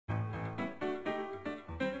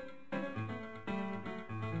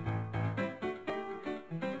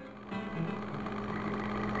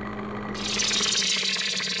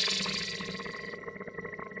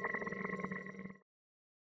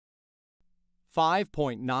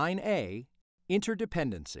(5.9a)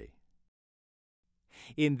 Interdependency.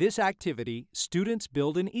 In this activity, students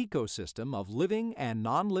build an ecosystem of living and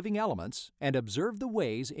non-living elements and observe the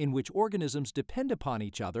ways in which organisms depend upon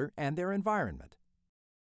each other and their environment.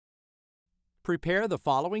 Prepare the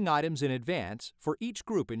following items in advance for each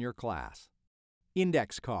group in your class: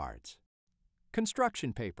 index cards,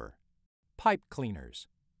 construction paper, pipe cleaners,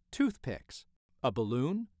 toothpicks, a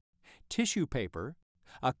balloon, tissue paper,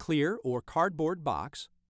 a clear or cardboard box,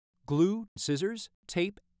 glue, scissors,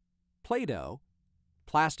 tape, play-doh,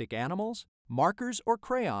 plastic animals, markers or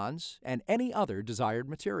crayons, and any other desired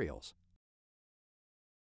materials.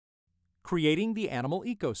 Creating the animal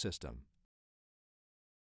ecosystem.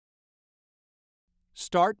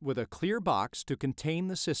 Start with a clear box to contain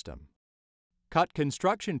the system. Cut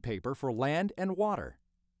construction paper for land and water.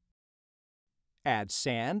 Add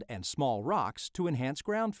sand and small rocks to enhance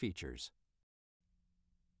ground features.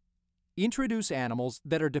 Introduce animals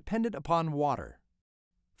that are dependent upon water.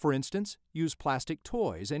 For instance, use plastic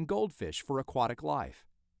toys and goldfish for aquatic life.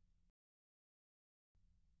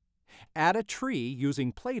 Add a tree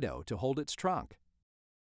using play-doh to hold its trunk.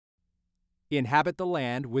 Inhabit the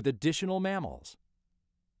land with additional mammals.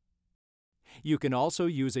 You can also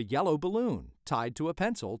use a yellow balloon tied to a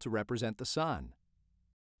pencil to represent the sun.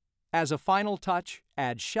 As a final touch,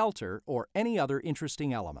 add shelter or any other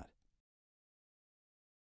interesting element.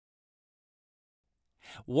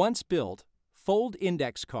 Once built, fold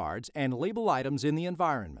index cards and label items in the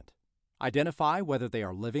environment. Identify whether they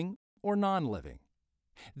are living or non-living.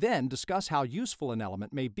 Then discuss how useful an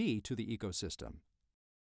element may be to the ecosystem.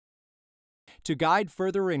 To guide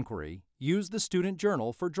further inquiry, use the student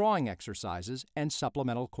journal for drawing exercises and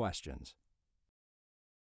supplemental questions.